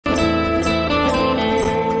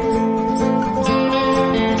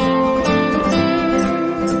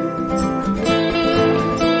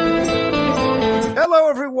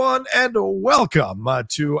and welcome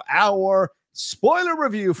to our spoiler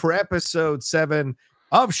review for episode 7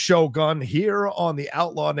 of Shogun here on the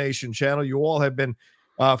Outlaw Nation channel. You all have been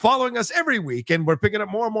following us every week, and we're picking up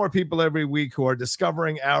more and more people every week who are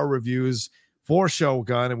discovering our reviews for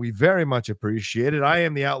Shogun, and we very much appreciate it. I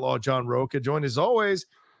am the Outlaw John Rocha, joined as always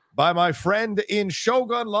by my friend in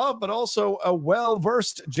Shogun love, but also a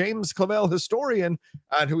well-versed James Clavell historian,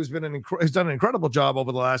 who's been has done an incredible job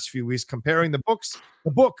over the last few weeks comparing the book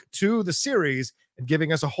to the series and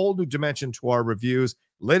giving us a whole new dimension to our reviews.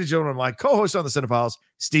 Ladies and gentlemen, my co-host on the Cine-Files,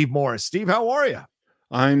 Steve Morris. Steve, how are you?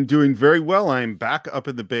 I'm doing very well. I'm back up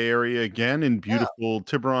in the Bay Area again in beautiful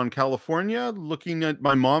Tiburon, California, looking at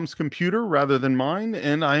my mom's computer rather than mine,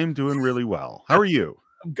 and I am doing really well. How are you?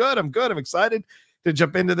 I'm good. I'm excited to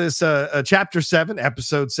jump into this chapter 7,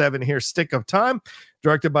 episode 7 here, Stick of Time,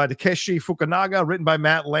 directed by Takeshi Fukunaga, written by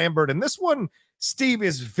Matt Lambert. And this one, Steve,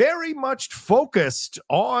 is very much focused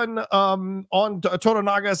on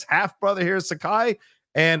Toranaga's half-brother here, Saeki,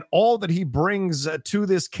 and all that he brings to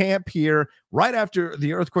this camp here right after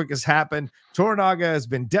the earthquake has happened. Toranaga has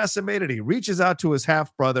been decimated. He reaches out to his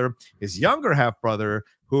half-brother, his younger half-brother,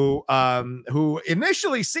 who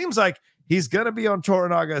initially seems like he's going to be on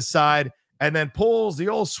Toranaga's side, and then pulls the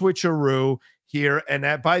old switcheroo here.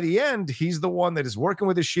 And by the end, he's the one that is working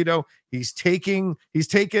with Ishido. He's taken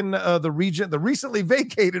the recently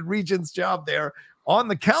vacated regent's job there on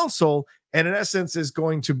the council, and in essence is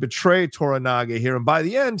going to betray Toranaga here. And by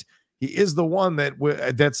the end, he is the one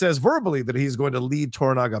that says verbally that he's going to lead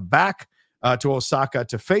Toranaga back to Osaka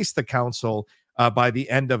to face the council by the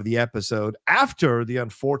end of the episode, after the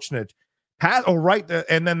unfortunate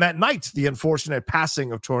and then that night, the unfortunate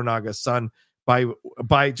passing of Toranaga's son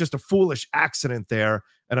by just a foolish accident there.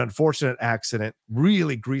 An unfortunate accident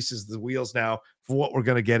really greases the wheels now for what we're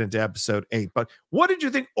going to get into episode 8. But what did you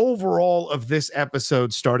think overall of this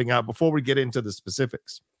episode starting out before we get into the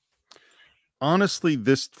specifics? Honestly,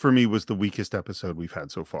 this for me was the weakest episode we've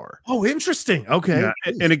had so far. Oh, interesting. Okay. Yeah.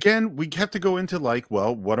 And again, we have to go into like,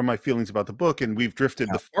 well, what are my feelings about the book? And we've drifted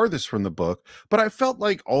the farthest from the book, but I felt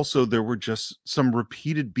like also there were just some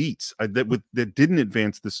repeated beats that didn't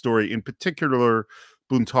advance the story, in particular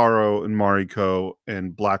Buntar and Mariko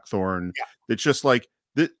and Blackthorne. Yeah. It's just like,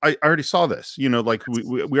 I already saw this, like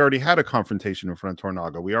we already had a confrontation in front of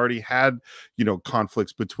Toranaga. We already had,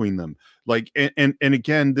 conflicts between them. Like, and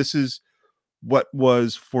again, this is what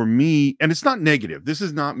was for me, and it's not negative. This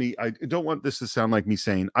is not me. I don't want this to sound like me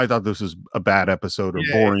saying I thought this was a bad episode or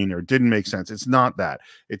boring or didn't make sense. It's not that.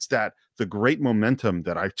 It's that the great momentum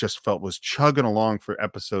that I just felt was chugging along for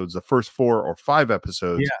episodes, the first 4 or 5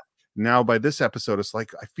 episodes. Yeah. Now by this episode, it's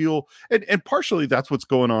like I feel, and partially that's what's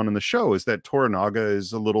going on in the show, is that Toranaga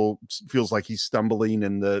is feels like he's stumbling,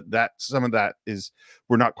 and that some of that is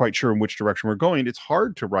we're not quite sure in which direction we're going. It's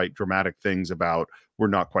hard to write dramatic things about we're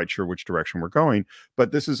not quite sure which direction we're going.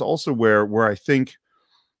 But this is also where I think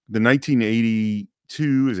the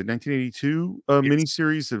 1982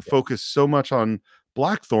 miniseries that focused so much on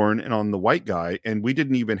Blackthorne and on the white guy, and we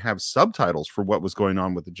didn't even have subtitles for what was going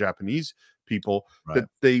on with the Japanese people, that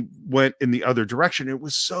they went in the other direction. It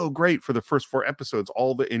was so great for the first 4 episodes.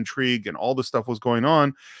 All the intrigue and all the stuff was going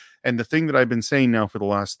on. And the thing that I've been saying now for the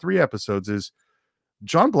last 3 episodes is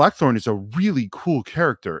John Blackthorne is a really cool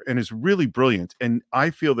character and is really brilliant. And I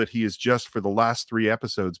feel that he is just, for the last 3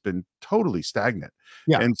 episodes, been totally stagnant.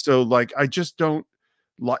 Yeah. And so like, I just don't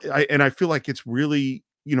like, and I feel like it's really,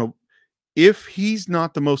 if he's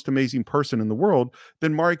not the most amazing person in the world,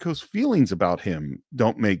 then Mariko's feelings about him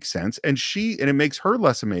don't make sense. And it makes her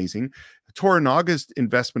less amazing. Toranaga's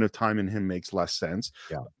investment of time in him makes less sense.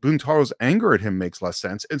 Yeah. Buntaro's anger at him makes less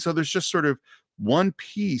sense. And so there's just sort of one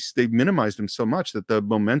piece. They've minimized him so much that the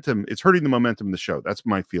momentum, it's hurting the momentum of the show. That's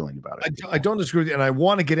my feeling about it. I don't disagree with you, and I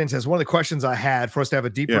want to get into this. One of the questions I had for us to have a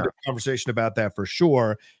deeper conversation about that for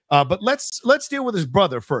sure. But let's deal with his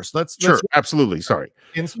brother first. Let's absolutely. Sorry.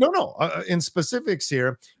 In specifics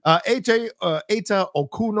here, Eita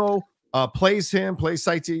Okuno plays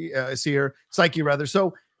Saeki rather.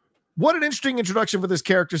 So what an interesting introduction for this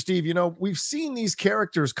character, Steve. We've seen these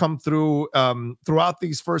characters come through throughout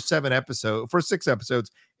these first 6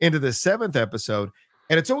 episodes into the 7th episode.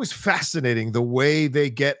 And it's always fascinating the way they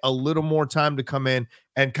get a little more time to come in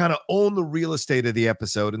and kind of own the real estate of the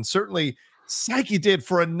episode. And certainly Saeki did,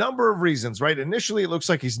 for a number of reasons, right? Initially, it looks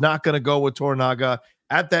like he's not going to go with Toranaga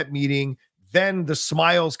at that meeting. Then the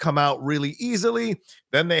smiles come out really easily.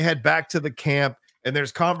 Then they head back to the camp. and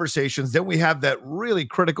there's conversations. Then we have that really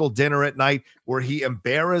critical dinner at night where he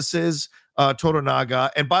embarrasses Toranaga.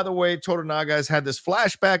 And by the way, Toranaga has had this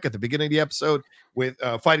flashback at the beginning of the episode with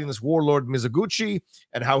fighting this warlord Mizoguchi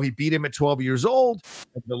and how he beat him at 12 years old.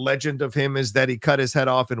 And the legend of him is that he cut his head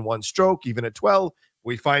off in one stroke, even at 12.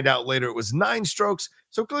 We find out later it was 9 strokes.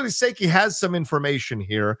 So clearly Saeki has some information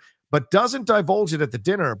here, but doesn't divulge it at the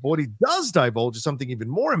dinner. But what he does divulge is something even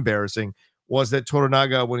more embarrassing, was that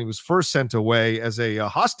Toranaga, when he was first sent away as a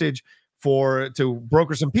hostage to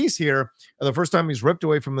broker some peace here, the first time he's ripped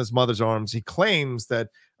away from his mother's arms, he claims that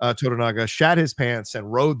Toranaga shat his pants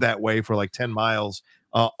and rode that way for like 10 miles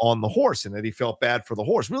on the horse, and that he felt bad for the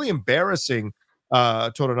horse. Really embarrassing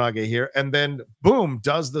Toranaga here. And then boom,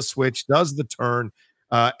 does the switch, does the turn,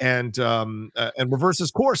 and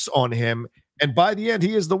reverses course on him. And by the end,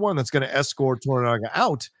 he is the one that's going to escort Toranaga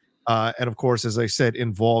out. And of course, as I said,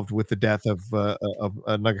 involved with the death of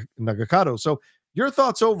Nagakado. So your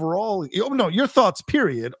thoughts overall, your thoughts,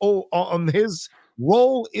 period, on his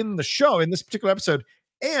role in the show, in this particular episode,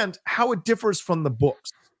 and how it differs from the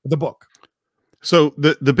book. So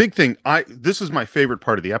the big thing, this is my favorite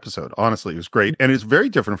part of the episode. Honestly, it was great, and it's very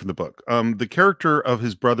different from the book. The character of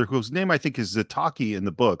his brother, whose name I think is Zataki in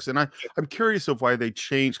the books, and I'm curious of why they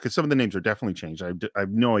changed, because some of the names are definitely changed. I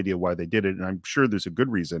have no idea why they did it, and I'm sure there's a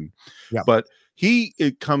good reason. Yeah. But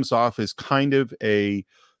it comes off as kind of a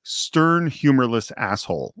stern, humorless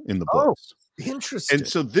asshole in the books. Interesting. And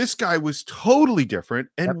so this guy was totally different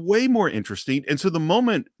and way more interesting. And so the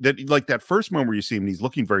moment that, like that first moment where you see him, he's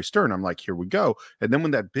looking very stern. I'm like, here we go. And then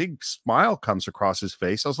when that big smile comes across his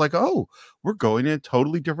face, I was like, oh, we're going in a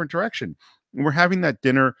totally different direction. And we're having that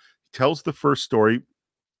dinner. He tells the first story.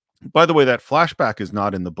 By the way, that flashback is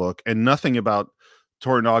not in the book, and nothing about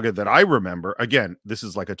Toranaga that I remember. Again, this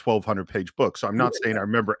is like a 1,200-page book, so I'm not saying I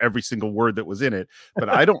remember every single word that was in it, but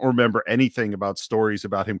I don't remember anything about stories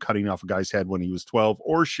about him cutting off a guy's head when he was 12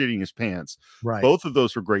 or shitting his pants. Right. Both of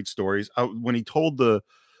those were great stories. When he told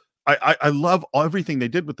I love everything they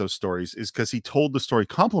did with those stories, is because he told the story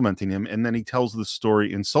complimenting him, and then he tells the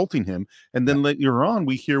story insulting him, and then later on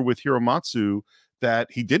we hear with Hiromatsu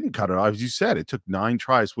that he didn't cut it off. As you said, it took 9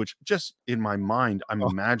 tries, which just in my mind, I'm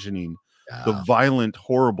imagining the violent,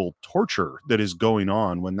 horrible torture that is going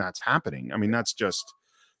on when that's happening. I mean, that's just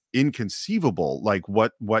inconceivable, like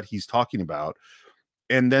what he's talking about.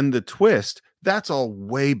 And then the twist, that's all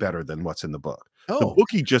way better than what's in the book. The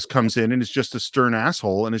bookie just comes in and is just a stern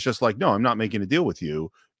asshole, and it's just like, no, I'm not making a deal with you.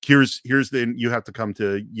 Here's you have to come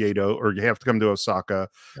to Yedo, or you have to come to Osaka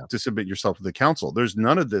to submit yourself to the council. There's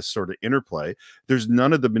none of this sort of interplay. There's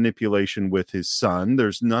none of the manipulation with his son.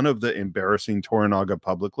 There's none of the embarrassing Toranaga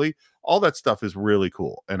publicly. All that stuff is really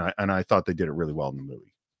cool, and I thought they did it really well in the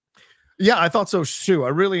movie. Yeah, I thought so too. I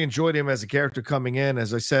really enjoyed him as a character coming in.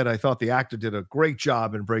 As I said, I thought the actor did a great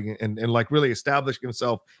job in bringing and like really establishing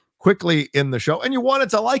himself quickly in the show. And you wanted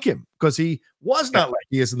to like him because he was not like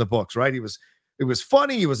he is in the books, right? It was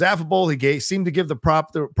funny. He was affable. He seemed to give the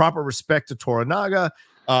proper respect to Toranaga.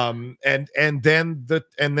 And then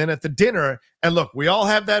at the dinner, and look, we all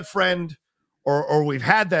have that friend, or we've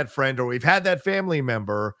had that friend, or we've had that family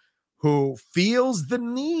member who feels the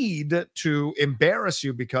need to embarrass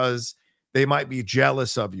you because they might be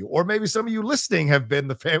jealous of you. Or maybe some of you listening have been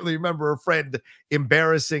the family member or friend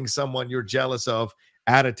embarrassing someone you're jealous of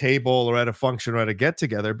at a table or at a function or at a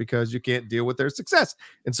get-together because you can't deal with their success.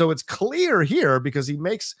 And so it's clear here, because he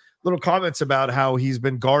makes little comments about how he's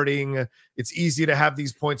been guarding. It's easy to have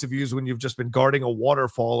these points of views when you've just been guarding a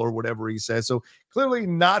waterfall or whatever he says. So clearly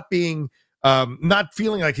not feeling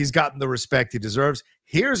like he's gotten the respect he deserves.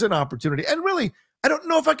 Here's an opportunity. And really, I don't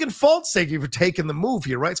know if I can fault Saeki for taking the move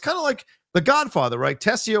here, right? It's kind of like The Godfather, right?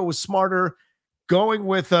 Tessio was smarter, going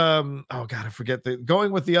with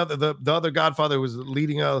going with the other Godfather who was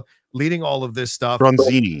leading all of this stuff.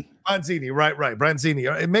 Bronzini, right.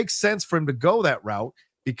 Bronzini. It makes sense for him to go that route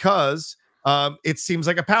because it seems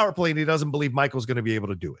like a power play, and he doesn't believe Michael's going to be able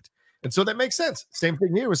to do it. And so that makes sense. Same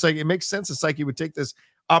thing here. It's like it makes sense that Saeki would take this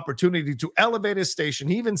opportunity to elevate his station.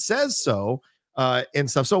 He even says so and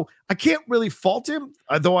stuff. So I can't really fault him,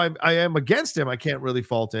 though I am against him. I can't really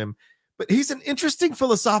fault him. But he's an interesting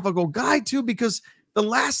philosophical guy, too, because the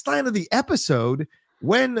last line of the episode,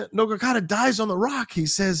 when Nagakado dies on the rock, he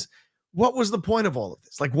says, what was the point of all of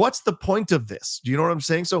this? Like, what's the point of this? Do you know what I'm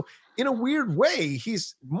saying? So in a weird way,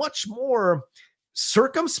 he's much more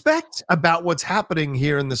circumspect about what's happening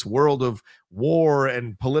here in this world of war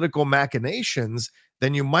and political machinations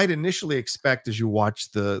than you might initially expect as you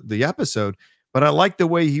watch the episode. But I like the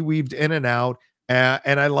way he weaved in and out.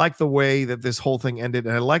 And I like the way that this whole thing ended.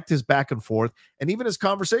 And I liked his back and forth. And even his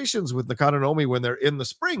conversations with Nakanonomi when they're in the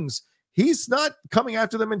springs, he's not coming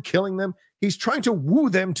after them and killing them. He's trying to woo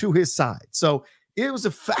them to his side. So it was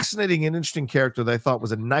a fascinating and interesting character that I thought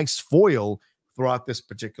was a nice foil throughout this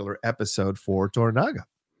particular episode for Toranaga.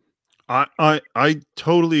 I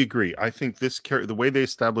totally agree. I think this character, the way they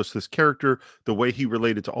established this character, the way he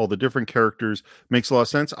related to all the different characters makes a lot of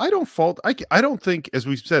sense. I don't think, as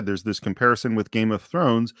we've said, there's this comparison with Game of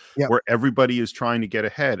Thrones where everybody is trying to get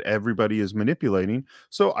ahead, everybody is manipulating.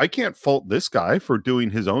 So I can't fault this guy for doing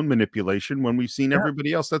his own manipulation when we've seen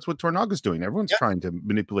everybody else. That's what Tornaga's doing. Everyone's trying to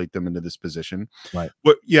manipulate them into this position. Right.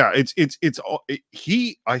 But yeah,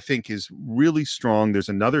 he, I think, is really strong. There's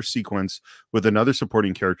another sequence with another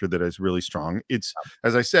supporting character that is really strong. It's,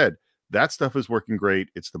 as I said, that stuff is working great.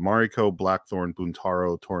 It's the Mariko, Blackthorne,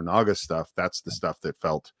 Buntaro, Toranaga stuff. That's the stuff that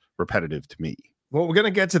felt repetitive to me. Well, we're going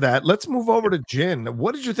to get to that. Let's move over to Jin.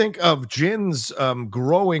 What did you think of Jin's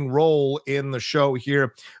growing role in the show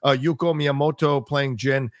here? Yuko Miyamoto playing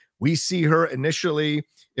Jin. We see her initially,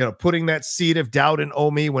 putting that seed of doubt in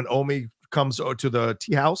Omi when Omi comes to the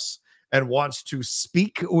tea house and wants to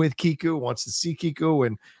speak with Kiku, wants to see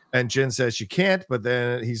Kiku, and Jin says she can't, but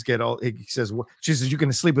then he says, well, she says, you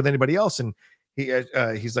can sleep with anybody else. And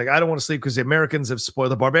he's like, I don't want to sleep because the Americans have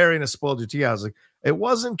spoiled, the barbarian has spoiled your tea house. Like, it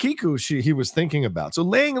wasn't Kiku he was thinking about. So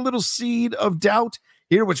laying a little seed of doubt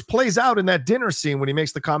here, which plays out in that dinner scene when he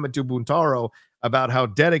makes the comment to Buntaro about how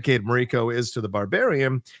dedicated Mariko is to the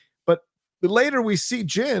barbarian. But later we see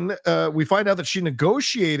Jin, we find out that she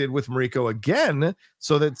negotiated with Mariko again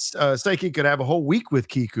so that Saeki could have a whole week with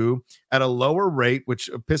Kiku at a lower rate, which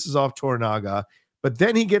pisses off Toranaga. But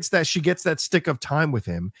then she gets that stick of time with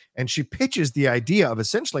him, and she pitches the idea of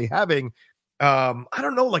essentially having, I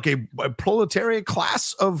don't know, like a proletariat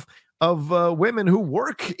class of women who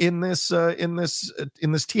work in this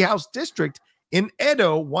tea house district in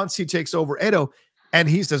Edo once he takes over Edo. And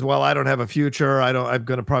he says, well, I don't have a future. I'm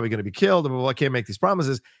probably going to be killed. I can't make these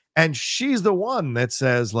promises. And she's the one that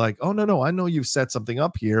says, like, oh, no, I know you've set something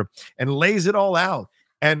up here, and lays it all out.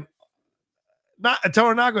 And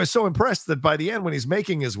Toranaga is so impressed that by the end, when he's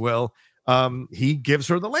making his will, he gives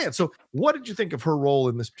her the land. So what did you think of her role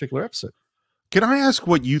in this particular episode? Can I ask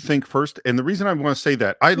what you think first? And the reason I want to say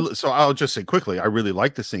that, so I'll just say quickly, I really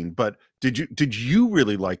like the scene, but did you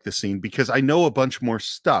really like the scene? Because I know a bunch more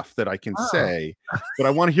stuff that I can say, but I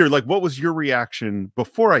want to hear, like, what was your reaction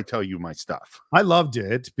before I tell you my stuff? I loved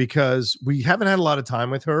it because we haven't had a lot of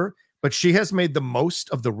time with her, but she has made the most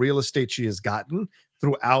of the real estate she has gotten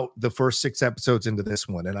throughout the first 6 episodes into this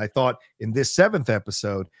one. And I thought in this 7th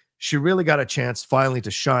episode, she really got a chance finally to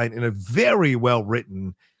shine in a very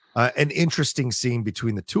well-written an interesting scene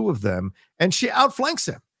between the two of them, and she outflanks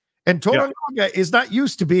him. And Toranaga is not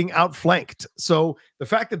used to being outflanked. So the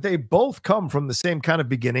fact that they both come from the same kind of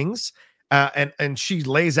beginnings, and she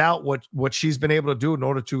lays out what she's been able to do in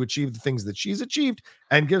order to achieve the things that she's achieved,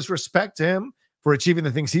 and gives respect to him for achieving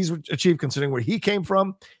the things he's achieved, considering where he came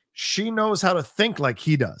from. She knows how to think like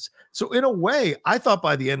he does. So in a way, I thought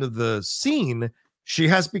by the end of the scene, she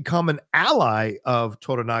has become an ally of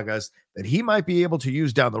Toranaga's that he might be able to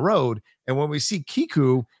use down the road. And when we see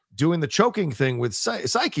Kiku doing the choking thing with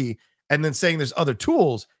Saeki and then saying there's other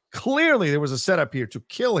tools, clearly there was a setup here to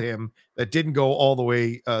kill him that didn't go all the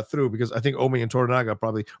way through, because I think Omi and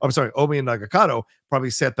Nagakado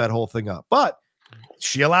probably set that whole thing up. But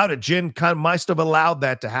she allowed it. Jin kind of must have allowed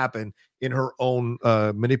that to happen in her own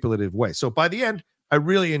manipulative way. So by the end, I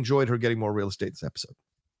really enjoyed her getting more real estate this episode.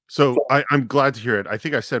 So I'm glad to hear it. I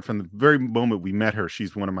think I said from the very moment we met her,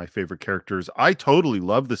 she's one of my favorite characters. I totally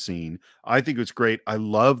love the scene. I think it's great. I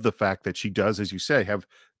love the fact that she does, as you say, have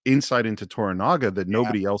insight into Toranaga that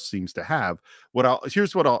nobody else seems to have.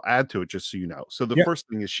 Here's what I'll add to it, just so you know. So the first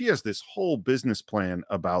thing is she has this whole business plan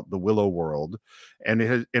about the Willow world,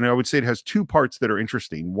 and I would say it has 2 parts that are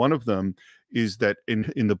interesting. One of them is that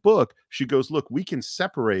in the book, she goes, look, we can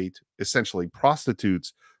separate essentially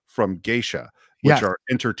prostitutes from geisha, which are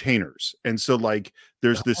entertainers. And so, like,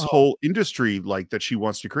 there's this whole industry like that she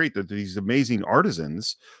wants to create, that these amazing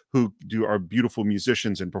artisans who are beautiful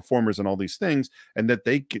musicians and performers and all these things, and that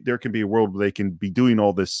there can be a world where they can be doing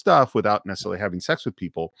all this stuff without necessarily having sex with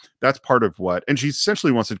people. That's part of what, and she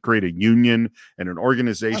essentially wants to create a union and an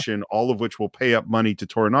organization, all of which will pay up money to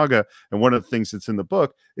Toranaga. And one of the things that's in the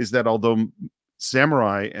book is that although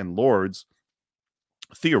samurai and lords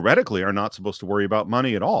theoretically are not supposed to worry about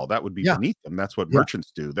money at all, that would be beneath them. That's what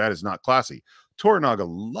merchants do. That is not classy. Toranaga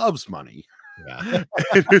loves money.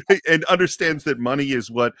 And understands that money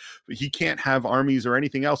is what he can't have armies or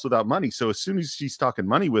anything else without money. So as soon as she's talking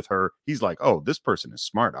money with her, he's like, oh, this person is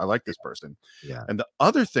smart. I like this person. And the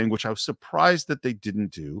other thing, which I was surprised that they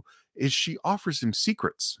didn't do, is she offers him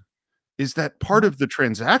secrets. is that part of the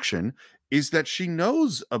transaction is that she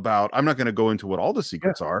knows about, I'm not going to go into what all the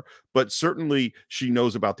secrets are, but certainly she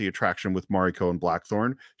knows about the attraction with Mariko and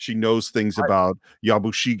Blackthorne. She knows things about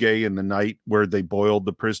Yabushige and the night where they boiled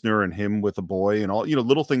the prisoner and him with a boy and all,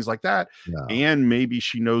 little things like that. And maybe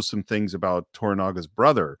she knows some things about Toranaga's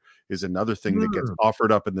brother is another thing that gets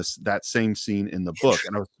offered up in that same scene in the book.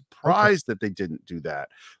 And I was surprised that they didn't do that.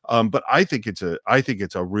 But I think it's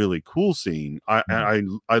a really cool scene. I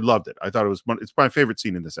loved it. I thought it's my favorite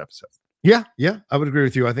scene in this episode. Yeah, I would agree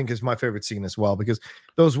with you. I think it's my favorite scene as well, because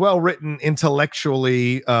those well-written,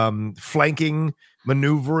 intellectually flanking,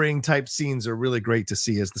 maneuvering type scenes are really great to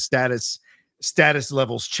see as the status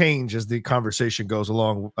levels change as the conversation goes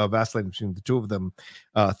along, vacillating between the two of them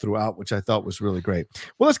throughout, which I thought was really great.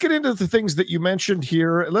 Well, let's get into the things that you mentioned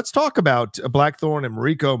here. Let's talk about Blackthorne and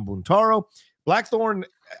Mariko and Buntaro. Blackthorne,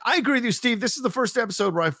 I agree with you, Steve. This is the first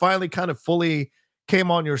episode where I finally kind of fully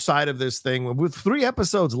came on your side of this thing. With 3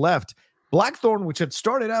 episodes left, Blackthorne, which had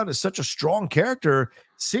started out as such a strong character,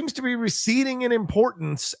 seems to be receding in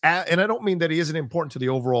importance. And I don't mean that he isn't important to the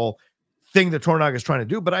overall thing that Toranaga is trying to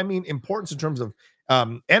do, but I mean importance in terms of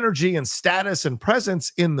energy and status and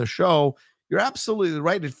presence in the show. You're absolutely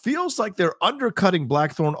right. It feels like they're undercutting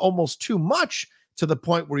Blackthorne almost too much, to the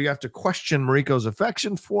point where you have to question Mariko's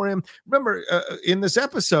affection for him. Remember, in this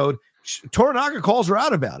episode, Toranaga calls her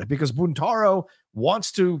out about it because Buntaro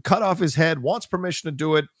wants to cut off his head, wants permission to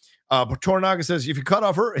do it. But Toranaga says, if you cut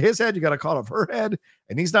off his head, you got to cut off her head.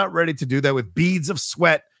 And he's not ready to do that, with beads of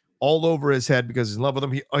sweat all over his head because he's in love with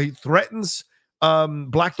him. He threatens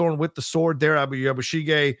Blackthorne with the sword there.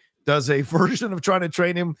 Yabushige does a version of trying to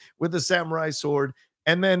train him with the samurai sword.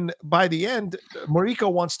 And then by the end,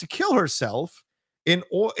 Mariko wants to kill herself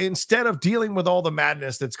instead of dealing with all the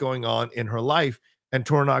madness that's going on in her life. And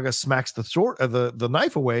Toranaga smacks the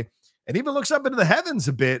knife away and even looks up into the heavens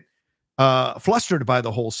a bit, flustered by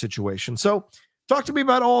the whole situation. So talk to me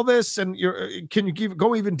about all this, and can you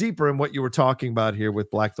go even deeper in what you were talking about here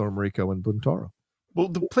with Blackthorne, Mariko, and Buntaro? Well,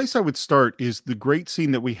 the place I would start is the great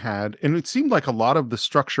scene that we had, and it seemed like a lot of the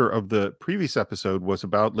structure of the previous episode was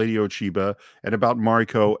about Lady Ochiba and about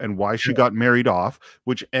Mariko and why she got married off,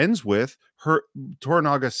 which ends with her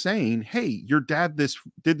Toranaga saying, "Hey, your dad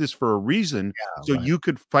did this for a reason, so you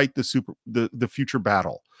could fight the future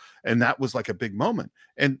battle." And that was like a big moment.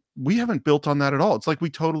 And we haven't built on that at all. It's like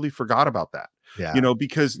we totally forgot about that.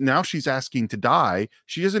 Because now she's asking to die.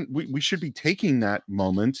 She isn't, we should be taking that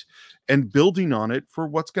moment and building on it for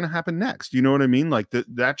what's going to happen next. You know what I mean? Like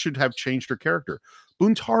that should have changed her character.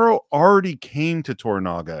 Buntaro already came to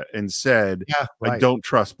Toranaga and said, I don't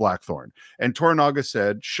trust Blackthorne. And Toranaga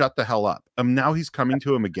said, shut the hell up. Now he's coming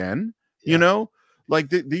to him again, like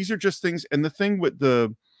these are just things. And the thing with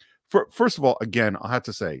first of all, again, I'll have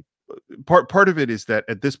to say, part of it is that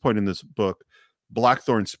at this point in this book,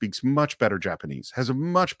 Blackthorne speaks much better Japanese, has a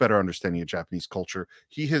much better understanding of Japanese culture.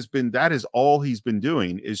 That is all he's been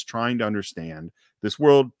doing, is trying to understand this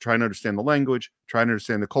world, trying to understand the language, trying to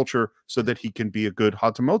understand the culture so that he can be a good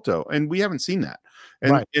Hatamoto. And we haven't seen that.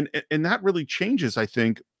 And that really changes, I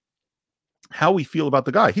think, how we feel about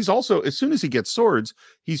the guy. He's also, as soon as he gets swords,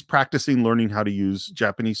 he's practicing learning how to use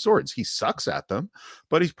Japanese swords. He sucks at them,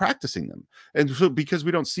 but he's practicing them. And so because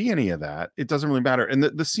we don't see any of that, it doesn't really matter. And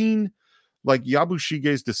the scene, like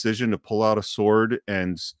Yabushige's decision to pull out a sword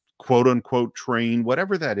and quote unquote train,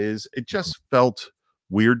 whatever that is, it just felt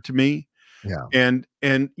weird to me. And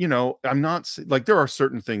I'm not like, there are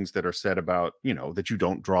certain things that are said about, that you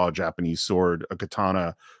don't draw a Japanese sword, a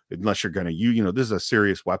katana, unless you're going to, this is a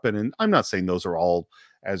serious weapon. And I'm not saying those are all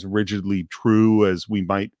as rigidly true as we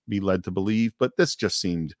might be led to believe, but this just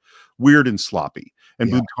seemed weird and sloppy.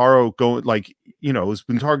 And Buntaro going like, is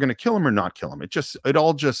Buntar going to kill him or not kill him? It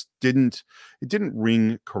all just didn't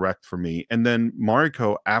ring correct for me. And then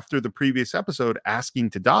Mariko, after the previous episode, asking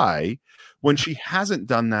to die when she hasn't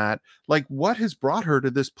done that, like what has brought her to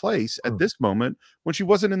this place at this moment when she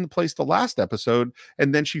wasn't in the place the last episode?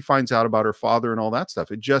 And then she finds out about her father and all that stuff.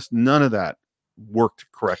 None of that worked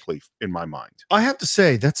correctly in my mind. I have to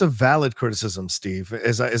say that's a valid criticism, Steve,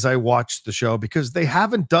 as I watched the show, because they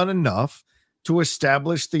haven't done enough to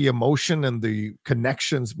establish the emotion and the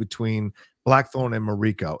connections between Blackthorne and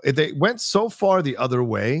Mariko. They went so far the other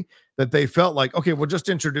way that they felt like, okay, we'll just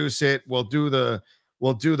introduce it. We'll do the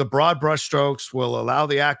broad brushstrokes. We'll allow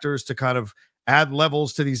the actors to kind of add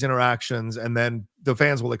levels to these interactions, and then the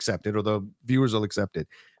fans will accept it, or the viewers will accept it.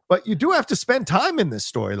 But you do have to spend time in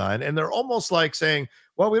this storyline, and they're almost like saying,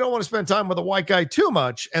 well, we don't want to spend time with a white guy too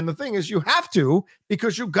much. And the thing is, you have to,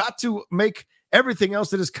 because you've got to make everything else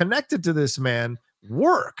that is connected to this man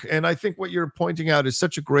work. And I think what you're pointing out is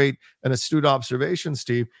such a great and astute observation,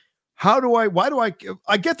 Steve. why do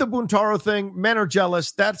I get the Buntaro thing. Men are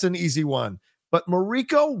jealous. That's an easy one. But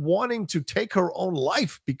Mariko wanting to take her own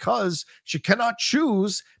life because she cannot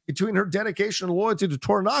choose between her dedication and loyalty to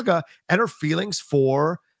Toranaga and her feelings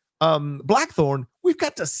for Blackthorne. We've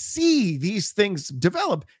got to see these things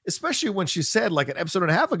develop, especially when she said, like an episode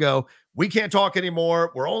and a half ago, we can't talk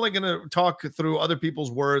anymore. We're only going to talk through other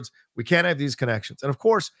people's words. We can't have these connections. And of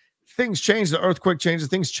course, things change. The earthquake changes.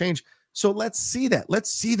 Things change. So let's see that.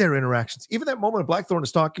 Let's see their interactions. Even that moment Blackthorne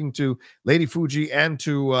is talking to Lady Fuji and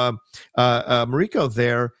to Mariko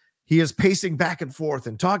there, he is pacing back and forth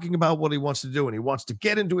and talking about what he wants to do. And he wants to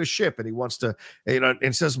get into his ship and he wants to,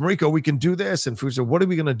 and says, Mariko, we can do this. And Fuji said, what are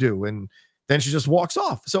we going to do? And then she just walks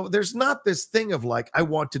off. So there's not this thing of like, I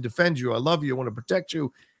want to defend you. I love you. I want to protect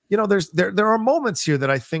you. There are moments here that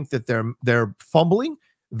I think that they're fumbling,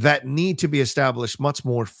 that need to be established much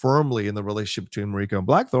more firmly in the relationship between Mariko and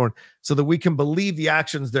Blackthorne so that we can believe the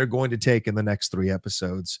actions they're going to take in the next 3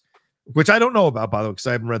 episodes, which I don't know about, by the way, because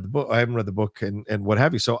I haven't read the book and what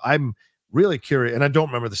have you. So I'm really curious, and I don't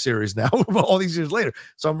remember the series now all these years later.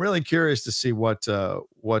 So I'm really curious to see what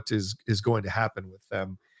is going to happen with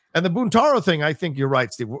them. And the Buntaro thing, I think you're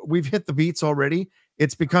right, Steve. We've hit the beats already.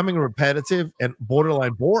 It's becoming repetitive and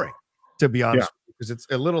borderline boring, to be honest, because it's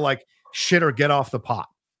a little like shit or get off the pot.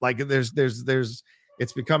 Like there's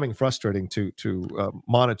it's becoming frustrating to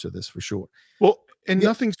monitor this for sure. Well, and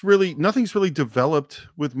nothing's really developed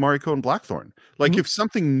with Mariko and Blackthorne. Like if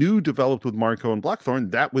something new developed with Mariko and Blackthorne,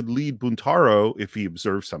 that would lead Buntaro, if he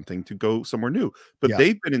observes something, to go somewhere new. But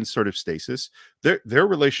they've been in sort of stasis. Their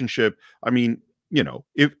relationship, I mean,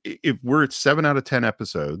 if we're at 7 out of 10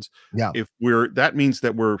 episodes, that means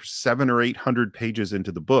that we're 700 or 800 pages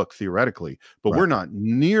into the book theoretically, but we're not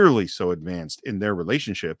nearly so advanced in their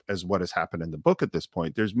relationship as what has happened in the book at this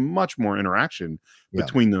point. There's much more interaction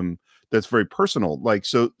between them that's very personal. Like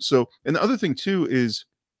so, and the other thing too is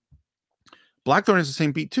Blackthorne has the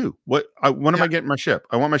same beat too. When am I getting my ship?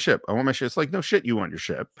 I want my ship. I want my ship. It's like, no shit, you want your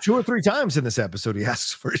ship. 2 or 3 times in this episode he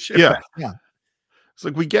asks for a ship. Yeah. It's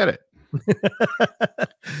like, we get it.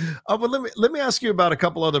 But let me ask you about a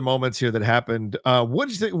couple other moments here that happened. What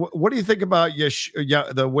do you think about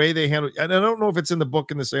the way they handle? And I don't know if it's in the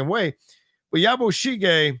book in the same way, but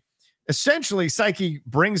Yabushige, essentially, Saeki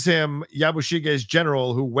brings him Yabushige's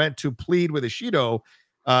general who went to plead with Ishido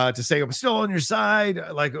to say, I'm still on your side.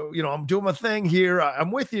 Like, I'm doing my thing here.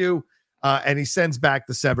 I'm with you. And he sends back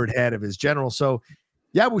the severed head of his general. So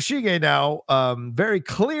Yabushige now very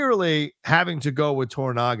clearly having to go with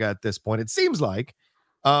Toranaga at this point. It seems like,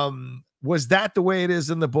 was that the way it is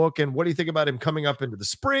in the book? And what do you think about him coming up into the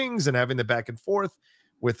springs and having the back and forth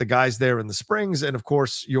with the guys there in the springs? And of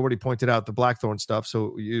course, you already pointed out the Blackthorne stuff,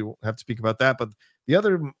 so you have to speak about that. But the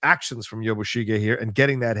other actions from Yabushige here and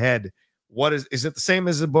getting that head, is it the same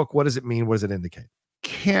as the book? What does it mean? What does it indicate?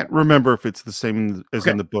 Can't remember if it's the same as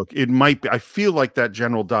in the book. It might be. I feel like that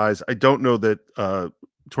general dies. I don't know that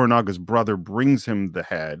Toranaga's brother brings him the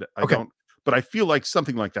head. I don't, but I feel like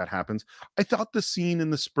something like that happens. I thought the scene in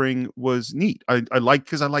the spring was neat. I like,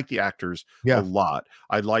 because I like the actors a lot.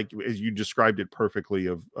 I like, as you described it perfectly,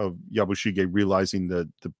 of Yabushige realizing the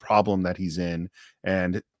problem that he's in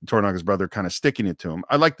and Toranaga's brother kind of sticking it to him.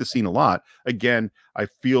 I like the scene a lot. Again, I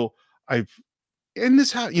feel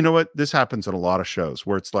this happens in a lot of shows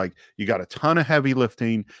where it's like you got a ton of heavy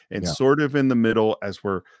lifting and sort of in the middle as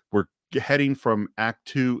we're heading from act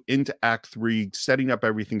 2 into act 3, setting up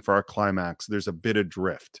everything for our climax. There's a bit of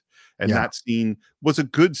drift, and that scene was a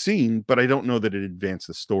good scene, but I don't know that it advanced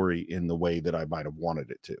the story in the way that I might have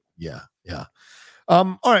wanted it to.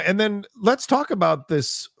 All right, and then let's talk about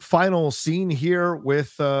this final scene here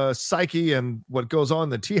with Saeki and what goes on in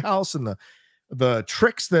the tea house and the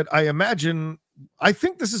tricks that I imagine. I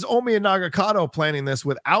think this is Omi and Nagakado planning this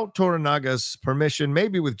without Toranaga's permission,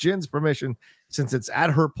 maybe with Jin's permission, since it's at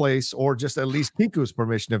her place, or just at least Kiku's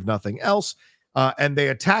permission, if nothing else. And they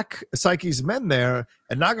attack Saeki's men there,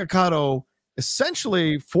 and Nagakado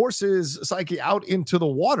essentially forces Saeki out into the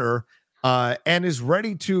water and is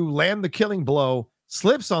ready to land the killing blow,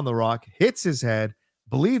 slips on the rock, hits his head,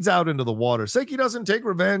 bleeds out into the water. Saeki doesn't take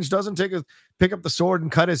revenge, doesn't pick up the sword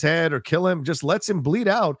and cut his head or kill him, just lets him bleed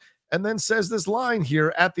out, and then says this line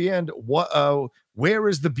here at the end, where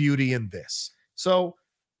is the beauty in this? So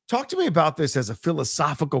talk to me about this as a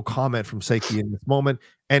philosophical comment from Saeki in this moment.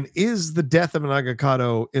 And is the death of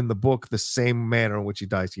Nagakado in the book the same manner in which he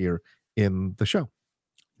dies here in the show?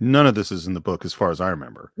 None of this is in the book as far as I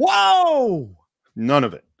remember. Whoa! None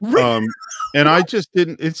of it. And I just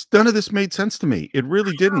didn't, none of this made sense to me. It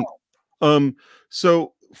really didn't.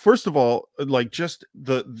 So first of all, like just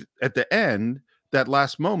at the end, that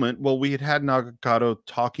last moment, well, we had Nagakado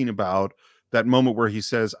talking about that moment where he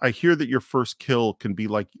says, I hear that your first kill can be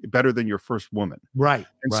like better than your first woman. Right.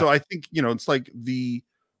 And so I think, you know, it's like the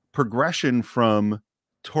progression from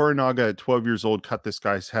Toranaga at 12 years old cut this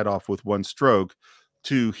guy's head off with one stroke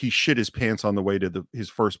to he shit his pants on the way to his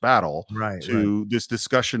first battle, right, to this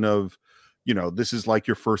discussion of, you know, this is like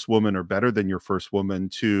your first woman or better than your first woman,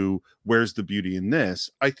 to where's the beauty in this.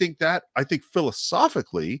 I think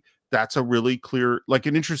philosophically that's a really clear, like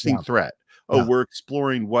an interesting thread. Oh, we're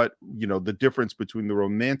exploring what, you know, the difference between the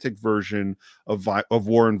romantic version of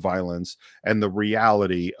war and violence and the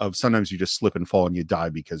reality of sometimes you just slip and fall and you die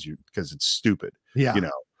because it's stupid. Yeah.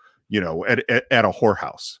 You know, at a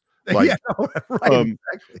whorehouse. Like, yeah, no, right.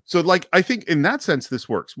 Exactly. So like, I think in that sense, this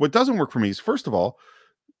works. What doesn't work for me is, first of all,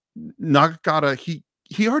 Nagakado, he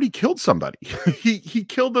already killed somebody. he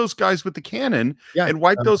killed those guys with the cannon and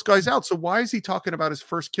wiped those guys out. So why is he talking about his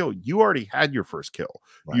first kill? You already had your first kill.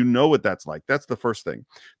 Right. You know what that's like. That's the first thing.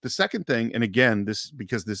 The second thing, and again,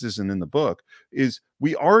 because this isn't in the book, is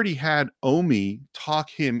we already had Omi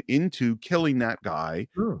talk him into killing that guy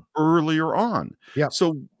earlier on. Yeah.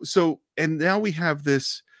 So and now we have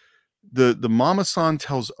this. The Mama-san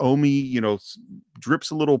tells Omi, you know,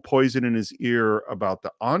 drips a little poison in his ear about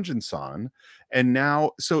the Anjin-san. And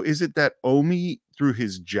now, so is it that Omi, through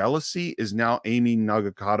his jealousy, is now aiming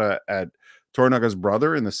Nagakado at Toranaga's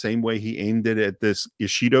brother in the same way he aimed it at this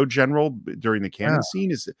Ishido general during the cannon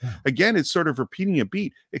scene? Again, it's sort of repeating a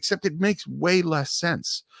beat, except it makes way less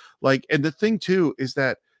sense. Like, and the thing too is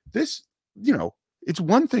that this, you know, it's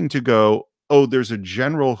one thing to go, oh, there's a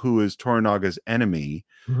general who is Toranaga's enemy.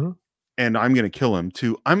 And I'm going to kill him,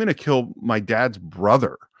 to I'm going to kill my dad's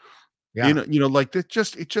brother. Yeah. You know, like that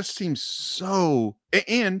it just seems so.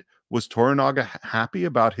 And was Toranaga happy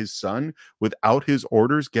about his son without his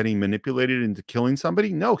orders getting manipulated into killing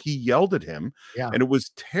somebody? No, he yelled at him and it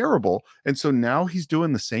was terrible. And so now he's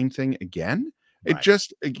doing the same thing again. Right. It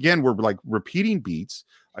just, again, we're like repeating beats.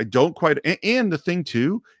 I don't quite. And the thing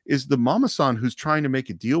too is the Mama-san, who's trying to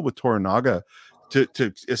make a deal with Toranaga to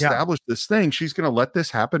establish this thing, she's going to let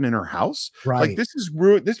this happen in her house. Right. Like this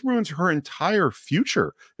ruins her entire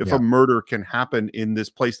future if a murder can happen in this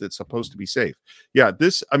place that's supposed to be safe. Yeah.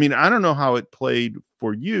 This, I mean, I don't know how it played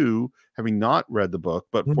for you, having not read the book,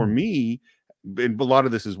 but for me, and a lot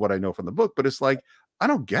of this is what I know from the book, but it's like, I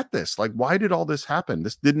don't get this. Like, why did all this happen?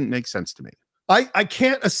 This didn't make sense to me. I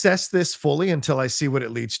can't assess this fully until I see what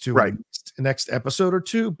it leads to in the next episode or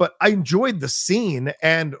two, but I enjoyed the scene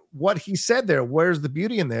and what he said there. Where's the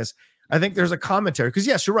beauty in this? I think there's a commentary, because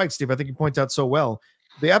yes, you're right, Steve. I think you point out so well.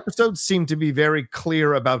 The episodes seem to be very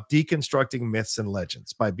clear about deconstructing myths and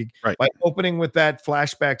legends by opening with that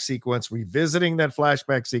flashback sequence, revisiting that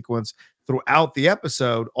flashback sequence throughout the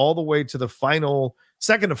episode, all the way to the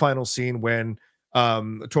second to final scene when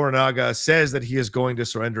Toranaga says that he is going to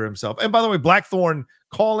surrender himself. And by the way, Blackthorne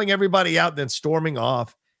calling everybody out, then storming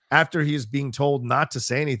off after he is being told not to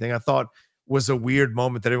say anything, I thought was a weird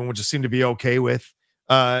moment that everyone just seemed to be okay with.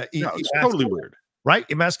 It's totally weird, right?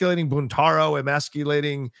 Emasculating Buntaro,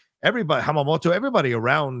 emasculating everybody, Hamamoto, everybody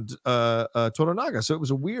around Toranaga. So it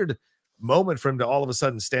was a weird moment for him to all of a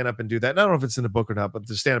sudden stand up and do that. And I don't know if it's in the book or not, but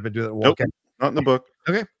to stand up and do that. Nope, not in the book.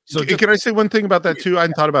 Okay. So can I say one thing about that too? I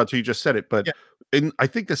hadn't thought about it till you just said it, but in I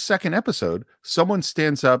think the second episode, someone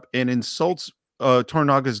stands up and insults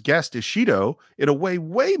Toranaga's guest Ishido in a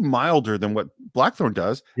way milder than what Blackthorne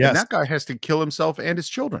does. Yes. And that guy has to kill himself and his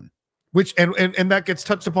children. Which and that gets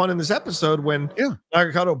touched upon in this episode when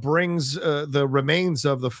Nagakado brings the remains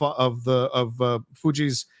of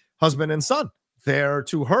Fuji's husband and son there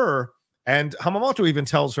to her, and Hamamoto even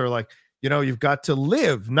tells her, like, you know, you've got to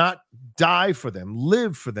live, not die for them,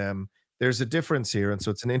 live for them. There's a difference here. And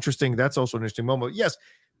so it's that's also an interesting moment. Yes.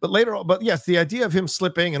 But later on, yes, the idea of him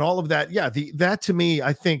slipping and all of that. Yeah. That to me,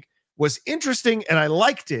 I think was interesting and I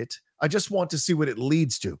liked it. I just want to see what it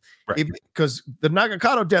leads to, because the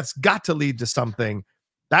Nagakado death's got to lead to something.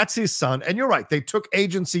 That's his son. And you're right. They took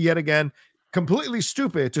agency yet again, completely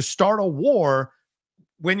stupid to start a war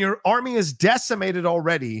when your army is decimated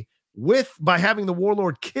already by having the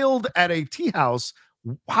warlord killed at a tea house.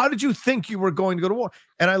 How did you think you were going to go to war?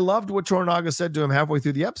 And I loved what Toranaga said to him halfway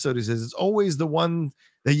through the episode. He says, it's always the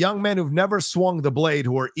young men who've never swung the blade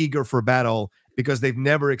who are eager for battle because they've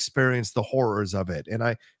never experienced the horrors of it. And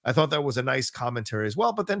I thought that was a nice commentary as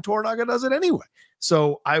well, but then Toranaga does it anyway.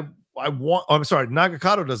 So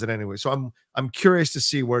Nagakado does it anyway. So I'm curious to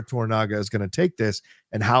see where Toranaga is going to take this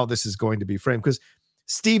and how this is going to be framed. Because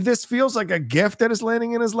Steve, this feels like a gift that is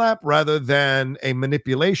landing in his lap rather than a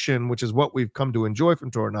manipulation, which is what we've come to enjoy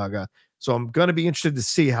from Toranaga. So I'm going to be interested to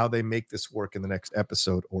see how they make this work in the next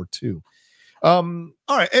episode or two. All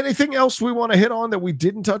right. Anything else we want to hit on that we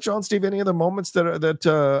didn't touch on, Steve? Any other moments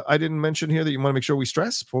that I didn't mention here that you want to make sure we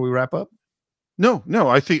stress before we wrap up? No,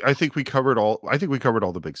 I think we covered all. I think we covered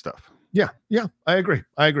all the big stuff. Yeah, I agree.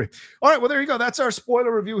 All right, well, there you go. That's our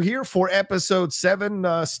spoiler review here for episode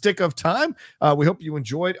 7, Stick of Time. We hope you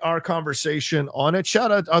enjoyed our conversation on it.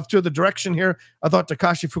 Shout out to the direction here. I thought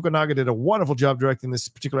Takashi Fukunaga did a wonderful job directing this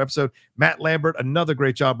particular episode. Matt Lambert, another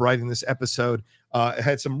great job writing this episode. It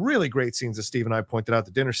had some really great scenes, as Steve and I pointed out,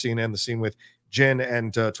 the dinner scene and the scene with Jin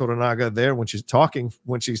and Toranaga there when she's talking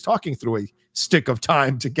through a stick of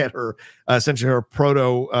time to get her essentially her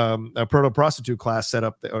proto prostitute class set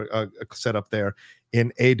up there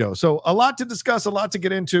in Edo. So a lot to discuss, a lot to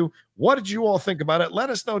get into. What did you all think about it? Let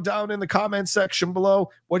us know down in the comments section below.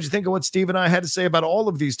 What did you think of what Steve and I had to say about all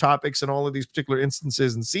of these topics and all of these particular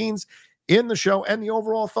instances and scenes in the show, and the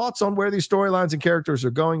overall thoughts on where these storylines and characters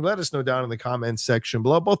are going? Let us know down in the comments section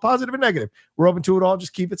below, both positive and negative. We're open to it all.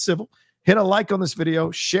 Just keep it civil. Hit a like on this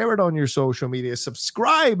video, share it on your social media,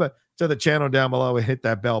 subscribe to the channel down below, and hit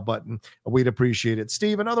that bell button. We'd appreciate it.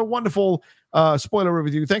 Steve, another wonderful spoiler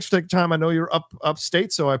review. Thanks for taking time. I know you're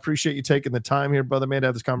upstate, so I appreciate you taking the time here, brother man, to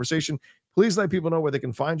have this conversation. Please let people know where they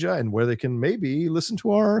can find you and where they can maybe listen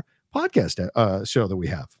to our podcast show that we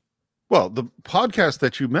have. Well, the podcast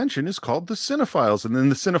that you mentioned is called the Cine-Files. And then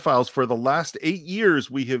the Cine-Files, for the last 8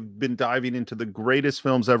 years, we have been diving into the greatest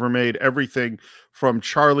films ever made. Everything from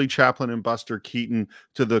Charlie Chaplin and Buster Keaton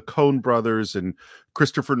to the Coen brothers and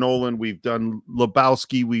Christopher Nolan. We've done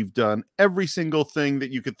Lebowski. We've done every single thing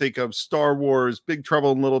that you could think of. Star Wars, Big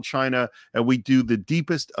Trouble in Little China. And we do the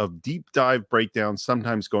deepest of deep dive breakdowns,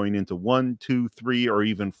 sometimes going into 1, 2, 3, or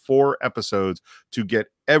even 4 episodes to get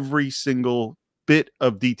every single bit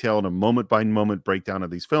of detail and a moment-by-moment breakdown of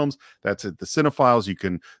these films. That's at the Cine-Files. You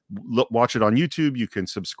can watch it on YouTube. You can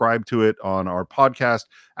subscribe to it on our podcast,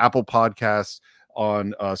 Apple Podcasts,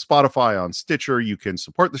 on Spotify, on Stitcher. You can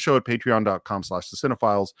support the show at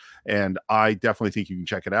patreon.com/the-Cine-Files. And I definitely think you can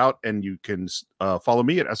check it out. And you can follow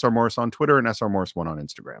me at SR Morris on Twitter and SR Morris1 on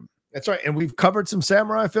Instagram. That's right. And we've covered some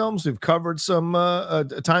samurai films. We've covered some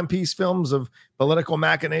timepiece films of political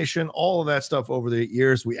machination, all of that stuff over the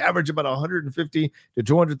years. We average about 150 to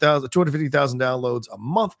 250,000 downloads a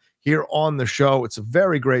month here on the show. It's a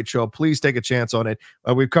very great show. Please take a chance on it.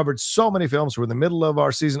 We've covered so many films. We're in the middle of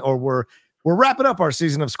our season, or we're wrapping up our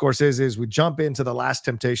season of Scorsese as we jump into The Last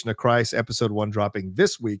Temptation of Christ, episode 1 dropping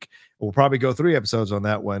this week. We'll probably go 3 episodes on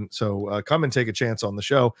that one. So come and take a chance on the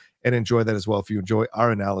show and enjoy that as well if you enjoy our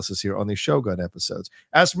analysis here on these Shogun episodes.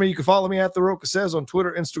 As for me, you can follow me at The Rocha Says on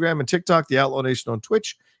Twitter, Instagram, and TikTok, The Outlaw Nation on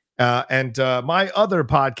Twitch, and my other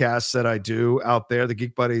podcasts that I do out there, the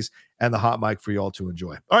Geek Buddies and the Hot Mic, for you all to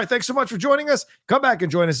enjoy. All right, thanks so much for joining us. Come back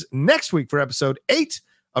and join us next week for episode 8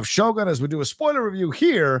 of Shogun as we do a spoiler review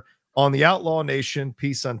here on the Outlaw Nation.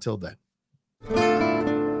 Peace until then.